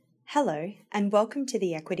Hello, and welcome to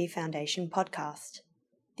the Equity Foundation podcast.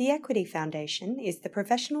 The Equity Foundation is the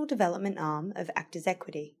professional development arm of Actors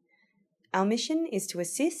Equity. Our mission is to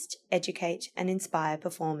assist, educate, and inspire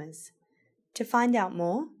performers. To find out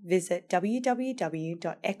more, visit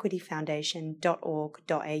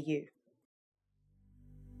www.equityfoundation.org.au.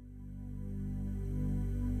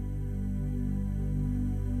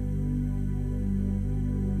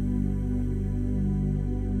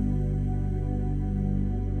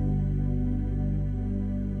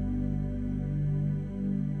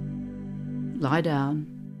 Lie down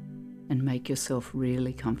and make yourself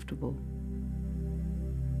really comfortable.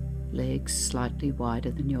 Legs slightly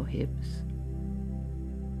wider than your hips,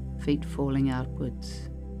 feet falling outwards,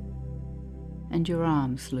 and your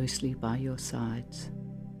arms loosely by your sides,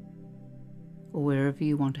 or wherever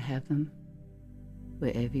you want to have them,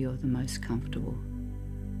 wherever you're the most comfortable.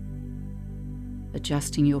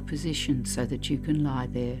 Adjusting your position so that you can lie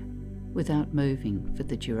there without moving for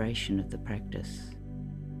the duration of the practice.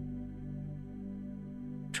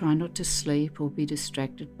 Try not to sleep or be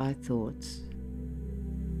distracted by thoughts,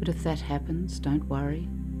 but if that happens, don't worry,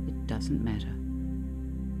 it doesn't matter.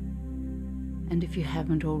 And if you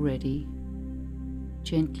haven't already,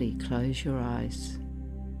 gently close your eyes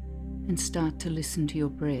and start to listen to your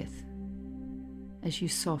breath as you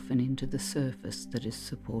soften into the surface that is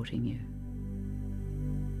supporting you.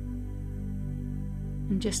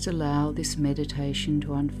 And just allow this meditation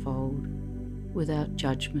to unfold without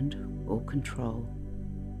judgment or control.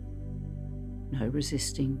 No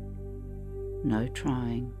resisting, no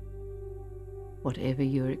trying. Whatever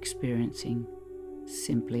you're experiencing,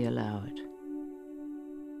 simply allow it.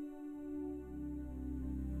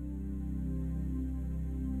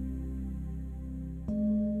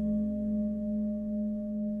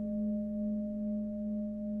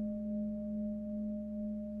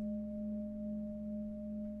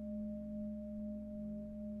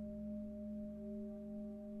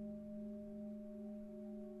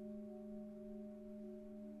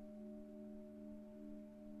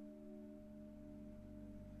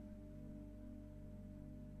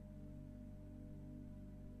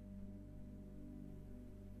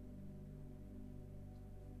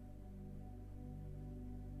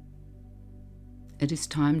 It is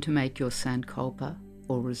time to make your sankalpa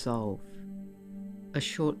or resolve, a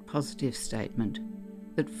short positive statement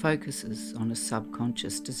that focuses on a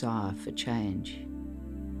subconscious desire for change.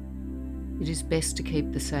 It is best to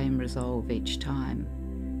keep the same resolve each time,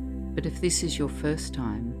 but if this is your first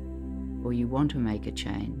time or you want to make a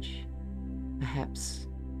change, perhaps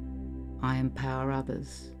I empower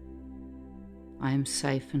others, I am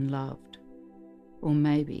safe and loved, or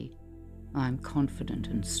maybe I am confident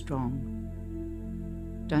and strong.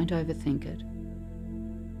 Don't overthink it.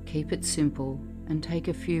 Keep it simple and take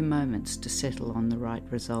a few moments to settle on the right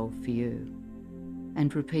resolve for you,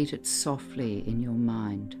 and repeat it softly in your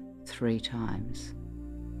mind 3 times.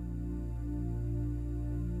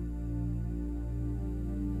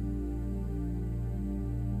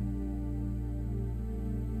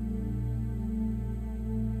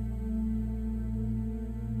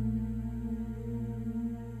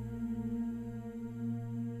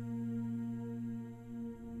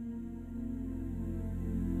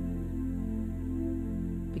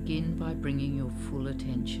 Begin by bringing your full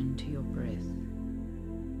attention to your breath,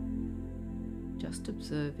 just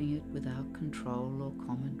observing it without control or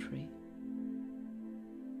commentary,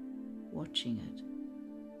 watching it,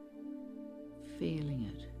 feeling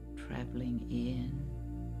it traveling in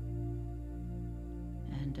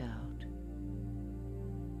and out,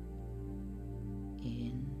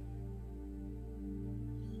 in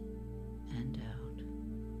and out.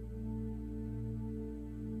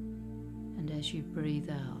 And as you breathe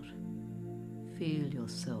out, feel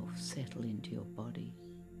yourself settle into your body,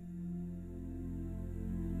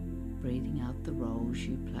 breathing out the roles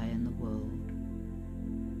you play in the world,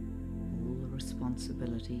 all the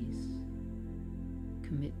responsibilities,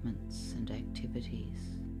 commitments and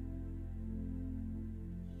activities,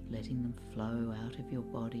 letting them flow out of your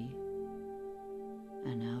body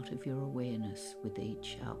and out of your awareness with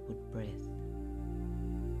each outward breath.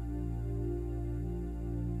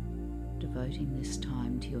 Devoting this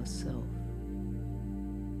time to yourself.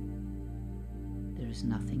 There is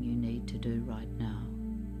nothing you need to do right now.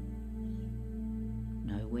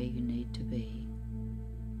 Know where you need to be.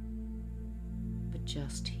 But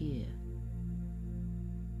just here,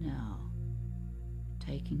 now,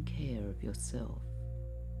 taking care of yourself.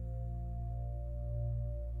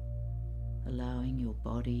 Allowing your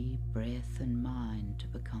body, breath and mind to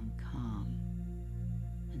become calm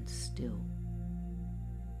and still.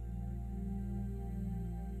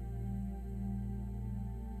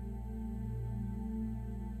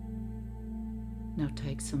 Now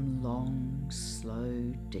take some long,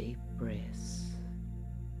 slow, deep breaths.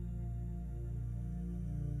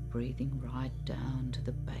 Breathing right down to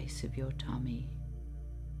the base of your tummy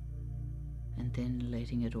and then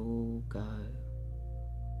letting it all go.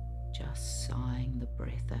 Just sighing the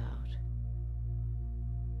breath out.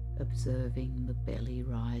 Observing the belly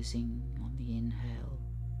rising on the inhale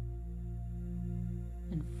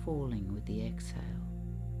and falling with the exhale.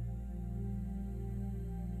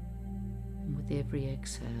 And with every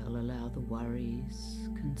exhale, allow the worries,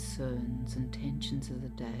 concerns and tensions of the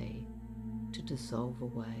day to dissolve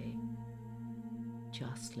away.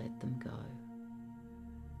 Just let them go.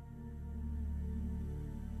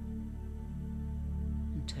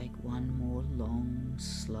 And take one more long,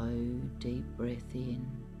 slow, deep breath in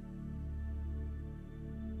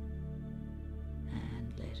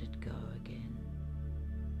and let it go again.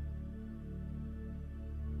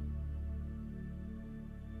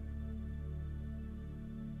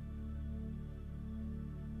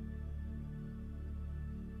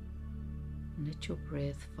 Let your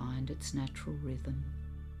breath find its natural rhythm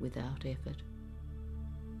without effort,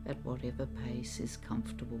 at whatever pace is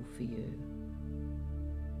comfortable for you.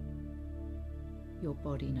 Your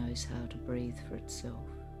body knows how to breathe for itself.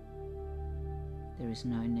 There is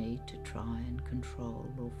no need to try and control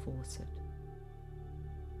or force it.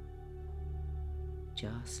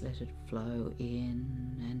 Just let it flow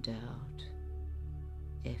in and out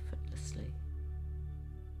effortlessly.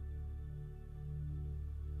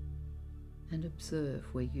 And observe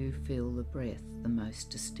where you feel the breath the most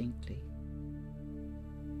distinctly.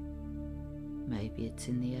 Maybe it's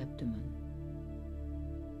in the abdomen,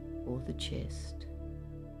 or the chest,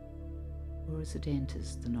 or as it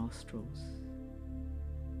enters the nostrils.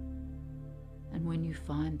 And when you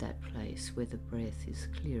find that place where the breath is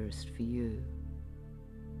clearest for you,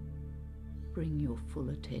 bring your full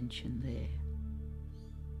attention there.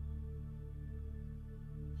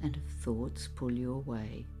 And if thoughts pull you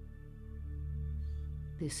away,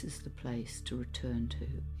 this is the place to return to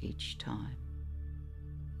each time,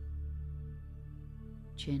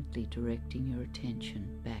 gently directing your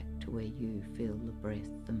attention back to where you feel the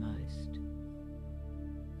breath the most.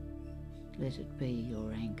 Let it be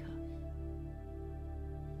your anchor.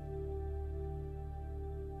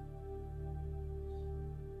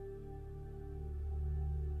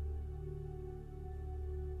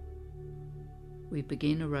 We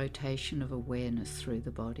begin a rotation of awareness through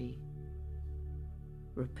the body.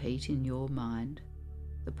 Repeat in your mind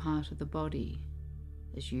the part of the body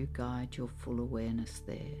as you guide your full awareness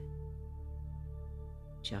there,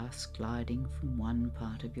 just gliding from one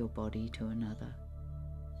part of your body to another.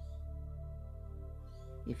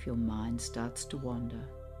 If your mind starts to wander,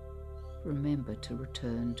 remember to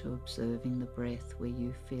return to observing the breath where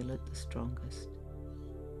you feel it the strongest,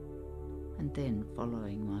 and then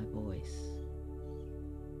following my voice.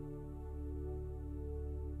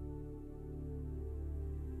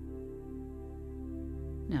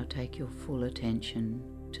 Now take your full attention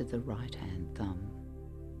to the right hand thumb,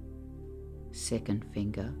 second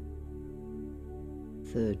finger,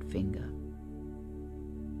 third finger,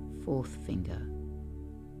 fourth finger,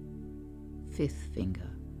 fifth finger,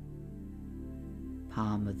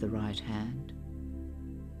 palm of the right hand,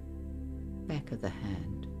 back of the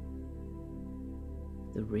hand,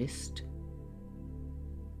 the wrist,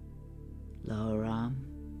 lower arm,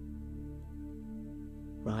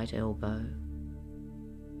 right elbow,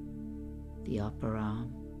 the upper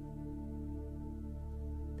arm,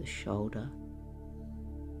 the shoulder,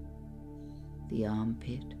 the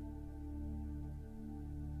armpit,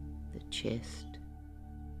 the chest,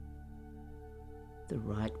 the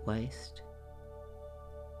right waist,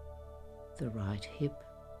 the right hip,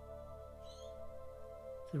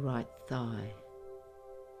 the right thigh,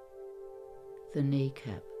 the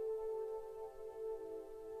kneecap,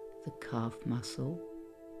 the calf muscle,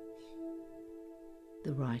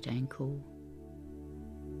 the right ankle,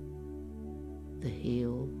 the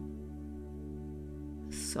heel,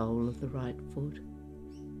 the sole of the right foot,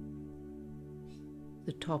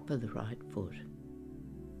 the top of the right foot,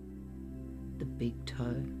 the big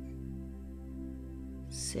toe,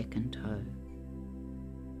 second toe,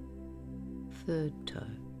 third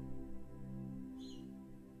toe,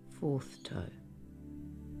 fourth toe,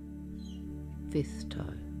 fifth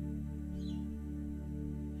toe.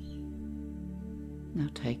 Now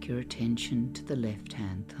take your attention to the left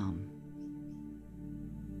hand thumb,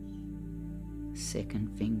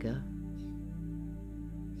 second finger,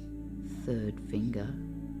 third finger,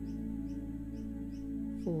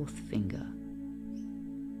 fourth finger,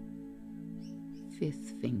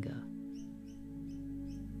 fifth finger,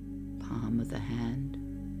 palm of the hand,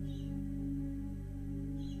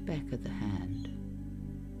 back of the hand,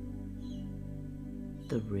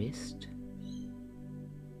 the wrist,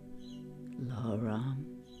 lower arm,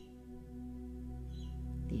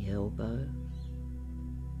 the elbow,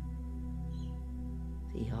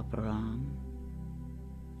 the upper arm,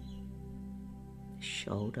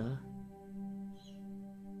 shoulder,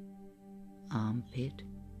 armpit,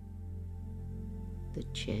 the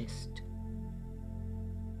chest,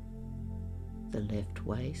 the left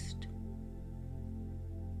waist,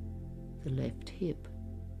 the left hip,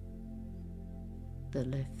 the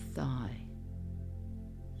left thigh,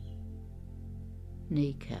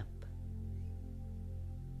 kneecap,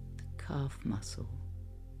 the calf muscle,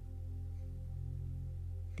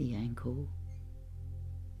 the ankle,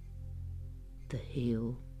 the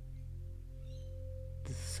heel,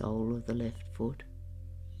 the sole of the left foot,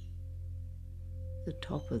 the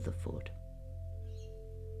top of the foot,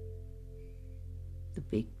 the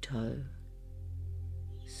big toe,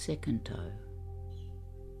 second toe,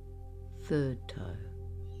 third toe,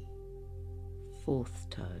 fourth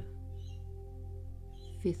toe,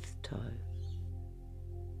 fifth toe,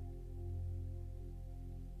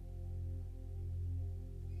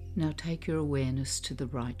 now take your awareness to the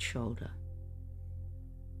right shoulder,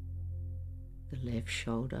 the left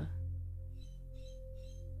shoulder,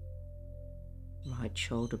 right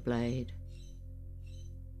shoulder blade,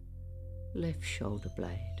 left shoulder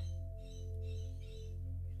blade,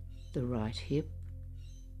 the right hip,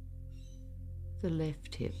 the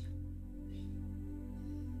left hip,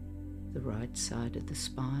 the right side of the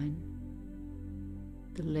spine,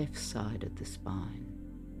 the left side of the spine,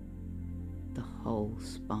 the whole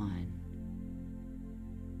spine,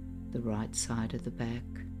 the right side of the back,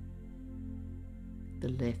 the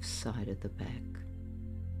left side of the back,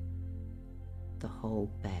 the whole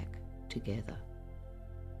back together.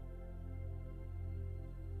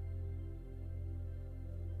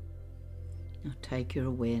 Now take your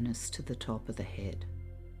awareness to the top of the head,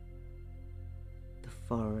 the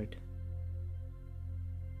forehead,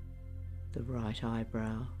 the right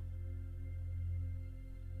eyebrow,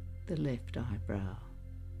 the left eyebrow,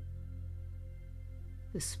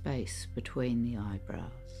 the space between the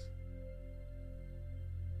eyebrows,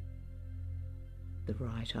 the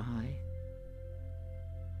right eye,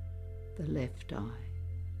 the left eye,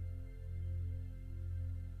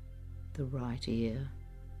 the right ear,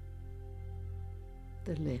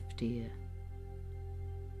 the left ear,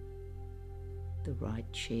 the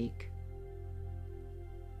right cheek,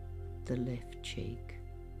 the left cheek,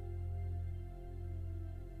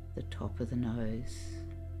 the top of the nose,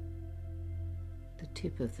 the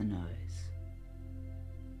tip of the nose,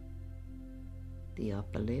 the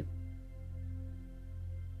upper lip,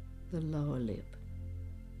 the lower lip,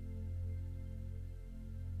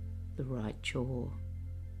 the right jaw,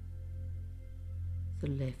 the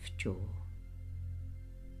left jaw,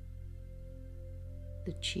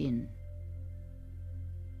 the chin,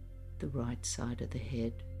 the right side of the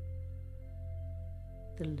head,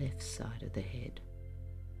 the left side of the head,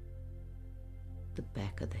 the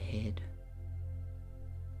back of the head,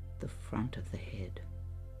 the front of the head,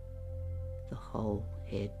 the whole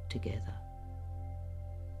head together,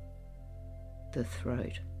 the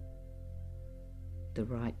throat, the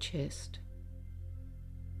right chest,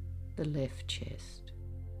 the left chest,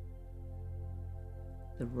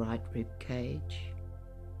 the right rib cage,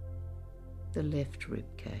 the left rib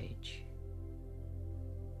cage,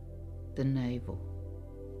 the navel,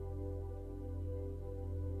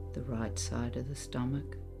 the right side of the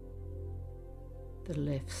stomach, the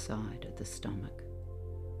left side of the stomach,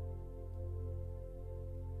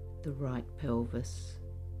 the right pelvis,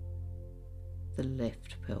 the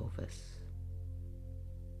left pelvis,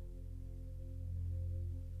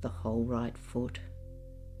 the whole right foot,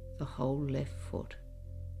 the whole left foot,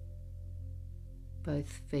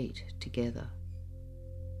 both feet together,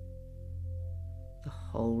 the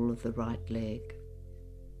whole of the right leg,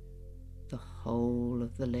 the whole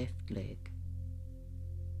of the left leg,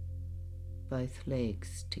 both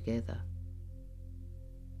legs together,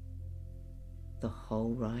 the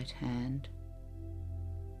whole right hand,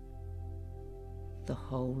 the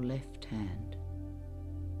whole left hand,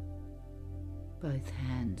 both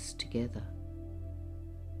hands together,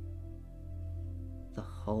 the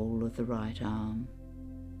whole of the right arm,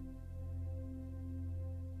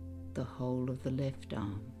 the whole of the left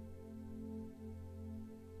arm,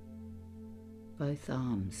 both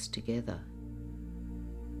arms together,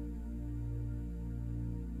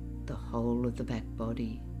 the whole of the back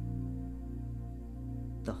body,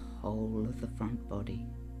 the whole of the front body,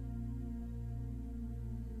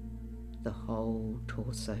 the whole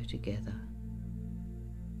torso together,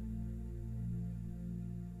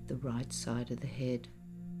 the right side of the head,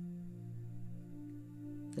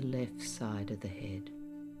 the left side of the head,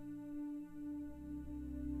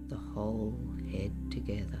 the whole head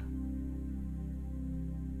together,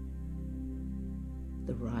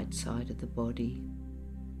 the right side of the body,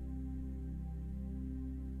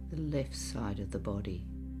 the left side of the body,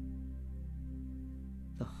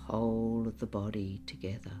 the whole of the body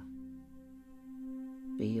together.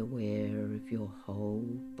 Be aware of your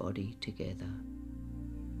whole body together,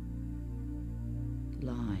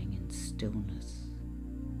 lying in stillness,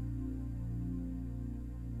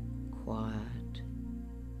 quiet,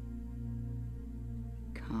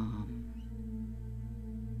 calm,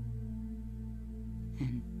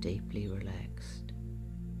 and deeply relaxed.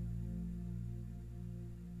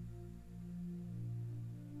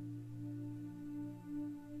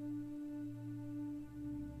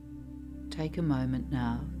 Take a moment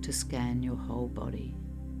now to scan your whole body,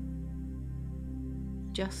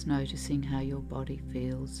 just noticing how your body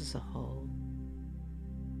feels as a whole.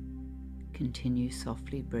 Continue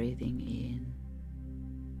softly breathing in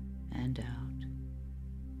and out,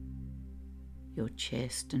 your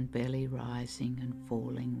chest and belly rising and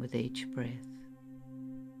falling with each breath.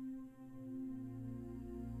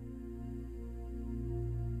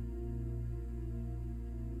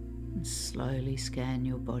 And slowly scan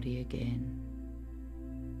your body again.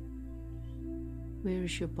 Where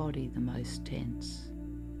is your body the most tense?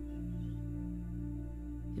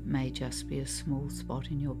 It may just be a small spot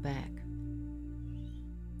in your back,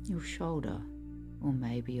 your shoulder, or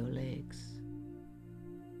maybe your legs.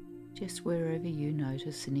 Just wherever you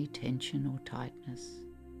notice any tension or tightness.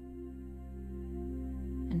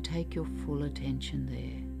 And take your full attention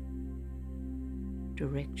there.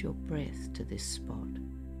 Direct your breath to this spot.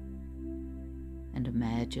 And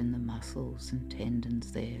imagine the muscles and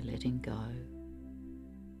tendons there letting go,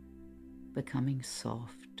 becoming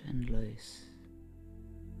soft and loose,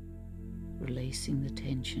 releasing the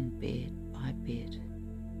tension bit by bit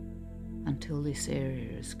until this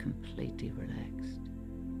area is completely relaxed.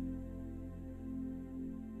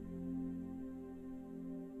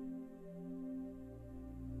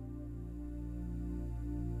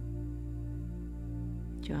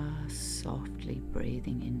 Just softly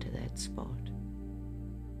breathing into that spot.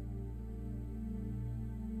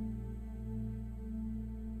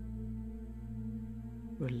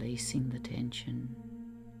 Releasing the tension,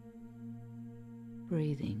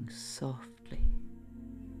 breathing softly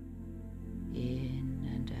in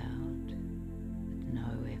and out with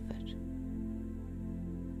no effort.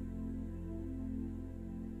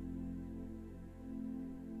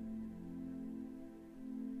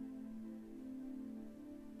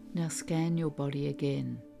 Now scan your body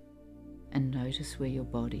again and notice where your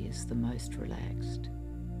body is the most relaxed.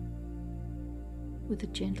 With a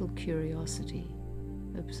gentle curiosity,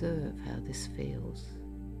 observe how this feels.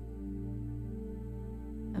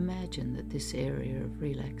 Imagine that this area of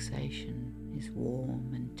relaxation is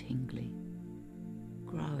warm and tingly,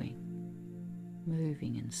 growing,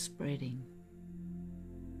 moving and spreading,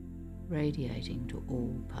 radiating to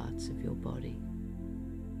all parts of your body.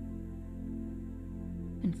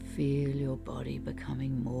 And feel your body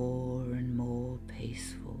becoming more and more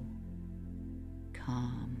peaceful,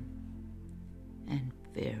 calm, and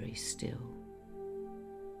very still.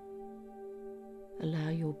 Allow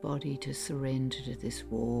your body to surrender to this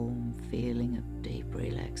warm feeling of deep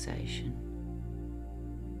relaxation.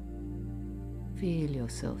 Feel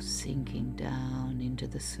yourself sinking down into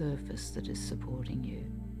the surface that is supporting you,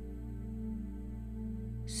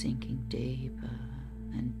 sinking deeper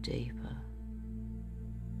and deeper,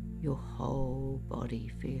 your whole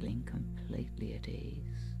body feeling completely at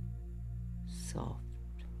ease, soft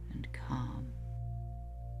and calm.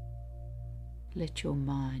 Let your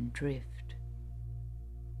mind drift,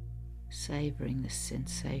 savouring the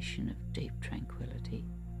sensation of deep tranquility.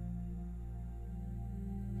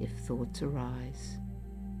 If thoughts arise,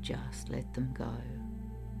 just let them go.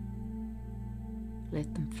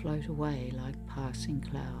 Let them float away like passing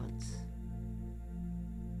clouds,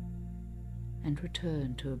 and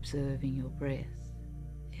return to observing your breath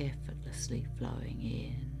effortlessly flowing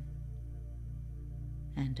in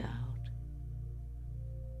and out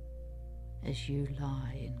as you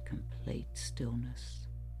lie in complete stillness.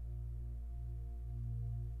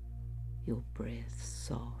 Your breath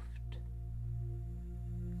soft,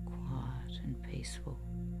 quiet and peaceful.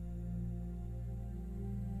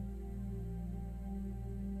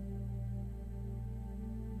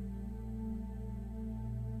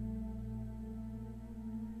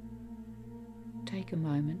 Take a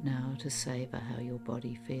moment now to savour how your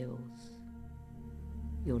body feels.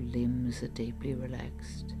 Your limbs are deeply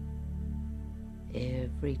relaxed.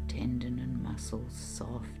 every tendon and muscle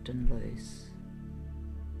soft and loose,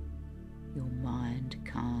 your mind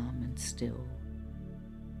calm and still,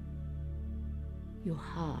 your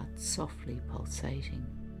heart softly pulsating,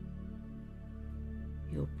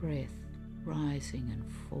 your breath rising and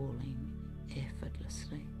falling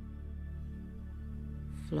effortlessly,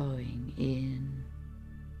 flowing in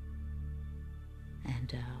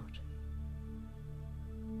and out.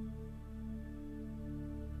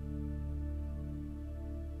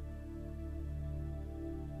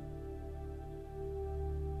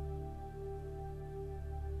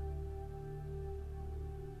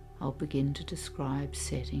 I'll begin to describe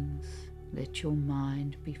settings. Let your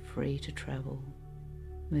mind be free to travel,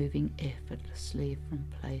 moving effortlessly from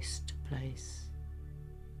place to place.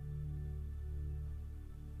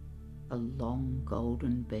 A long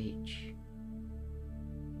golden beach,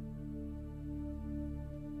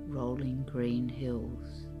 rolling green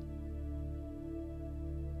hills,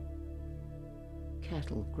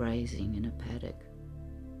 cattle grazing in a paddock,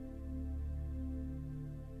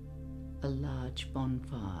 a large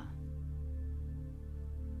bonfire,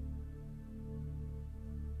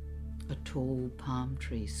 a tall palm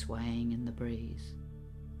tree swaying in the breeze,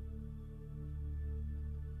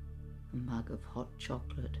 a mug of hot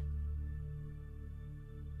chocolate,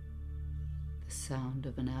 the sound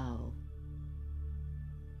of an owl,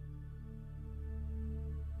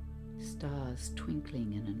 stars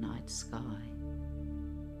twinkling in a night sky,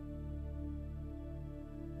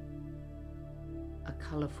 a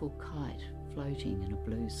colourful kite floating in a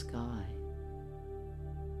blue sky,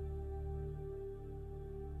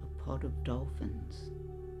 a pod of dolphins,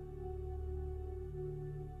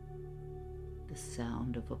 the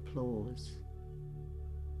sound of applause,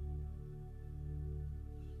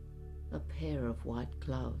 a pair of white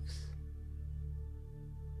gloves,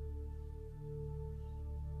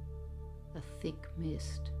 a thick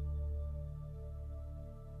mist,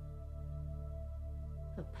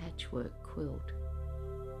 a patchwork quilt,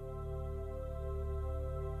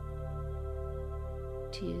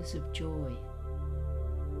 tears of joy,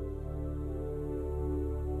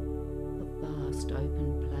 a vast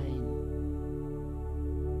open plain,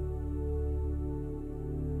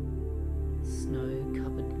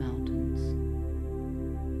 snow-covered mountains,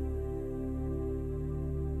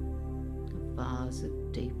 a vase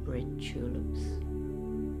of deep red tulips,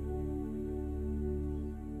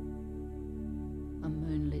 a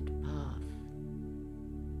moonlit path,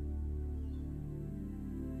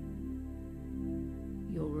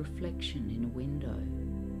 your reflection in a window,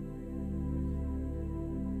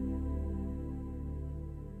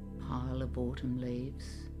 pile of autumn leaves,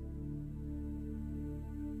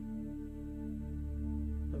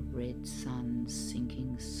 a red sun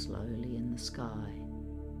sinking slowly in the sky,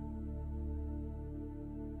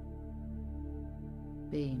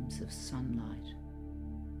 beams of sunlight,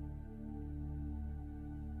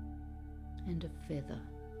 and a feather,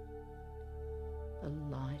 a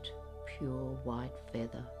light, pure white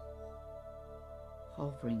feather,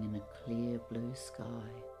 hovering in a clear blue sky,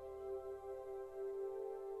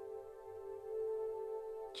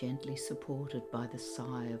 gently supported by the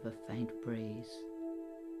sigh of a faint breeze.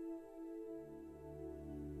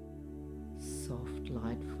 Soft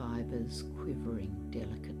light fibres quivering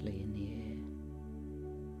delicately in the air.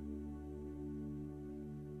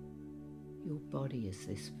 Your body is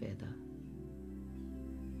this feather,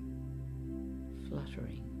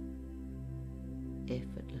 fluttering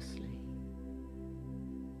effortlessly,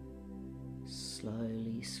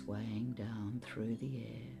 slowly swaying down through the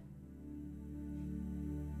air,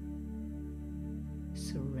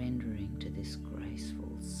 surrendering to this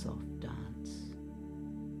graceful, soft dance,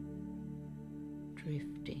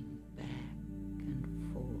 drifting back and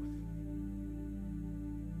forth,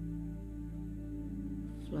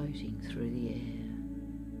 floating through the air,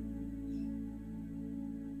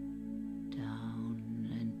 down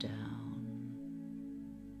and down,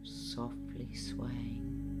 softly swaying,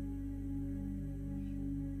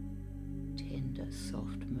 tender,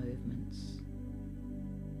 soft movements,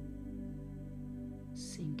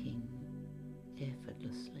 sinking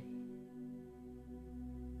effortlessly,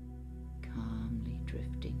 calmly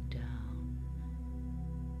drifting down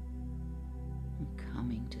and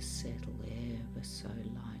coming to settle ever so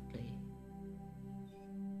lightly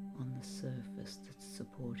on the surface that's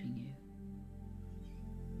supporting you.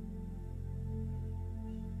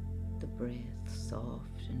 The breath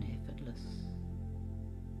soft and effortless,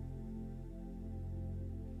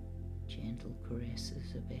 gentle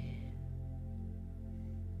caresses of air,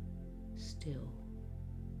 still,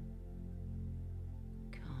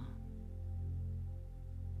 calm.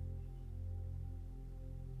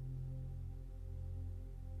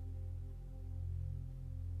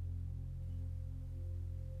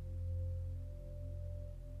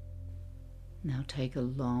 Now take a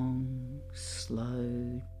long,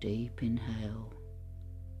 slow, deep inhale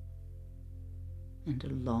and a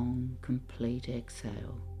long, complete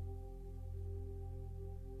exhale.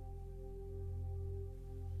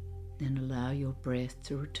 Then allow your breath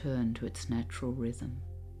to return to its natural rhythm.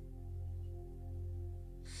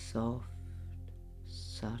 Soft,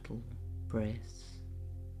 subtle breaths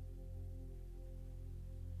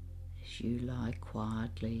as you lie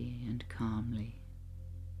quietly and calmly,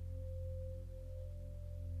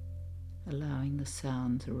 allowing the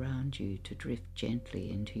sounds around you to drift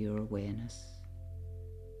gently into your awareness.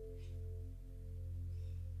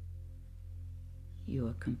 You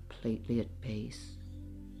are completely at peace,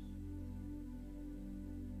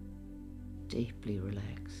 deeply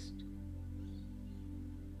relaxed.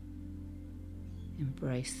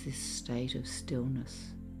 Embrace this state of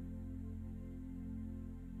stillness.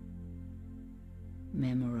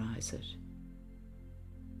 Memorize it.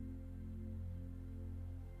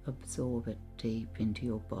 Absorb it deep into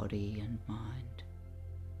your body and mind.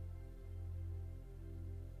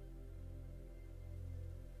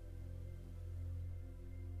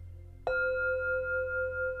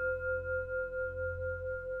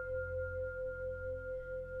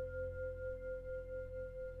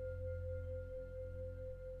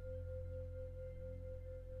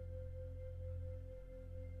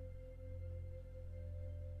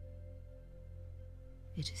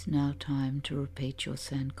 It is now time to repeat your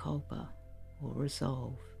Sankalpa, or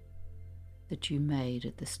resolve, that you made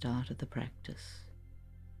at the start of the practice,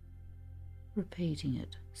 repeating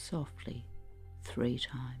it softly 3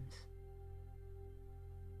 times.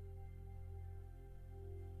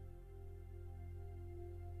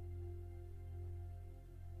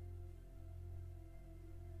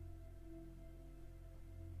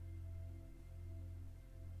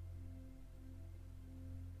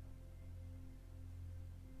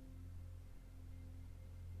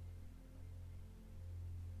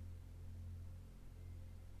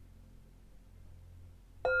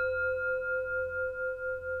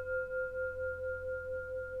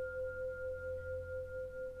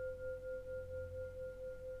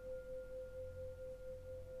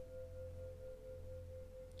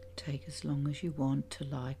 Take as long as you want to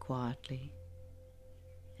lie quietly,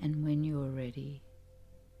 and when you are ready,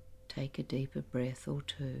 take a deeper breath or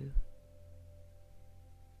 2.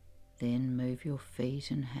 Then move your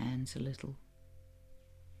feet and hands a little.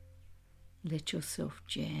 Let yourself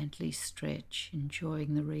gently stretch,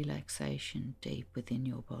 enjoying the relaxation deep within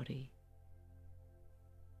your body.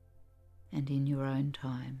 And in your own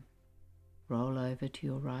time, roll over to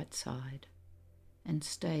your right side and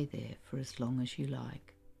stay there for as long as you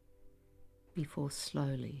like, before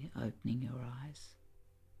slowly opening your eyes.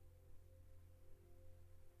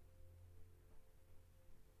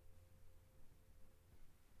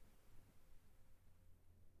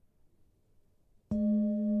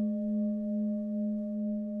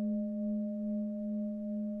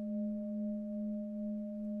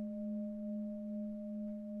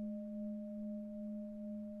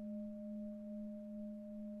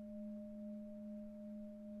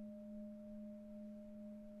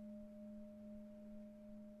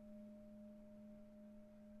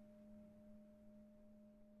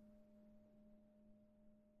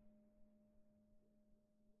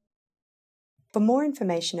 For more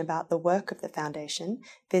information about the work of the Foundation,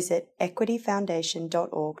 visit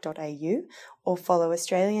equityfoundation.org.au or follow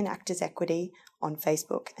Australian Actors Equity on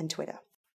Facebook and Twitter.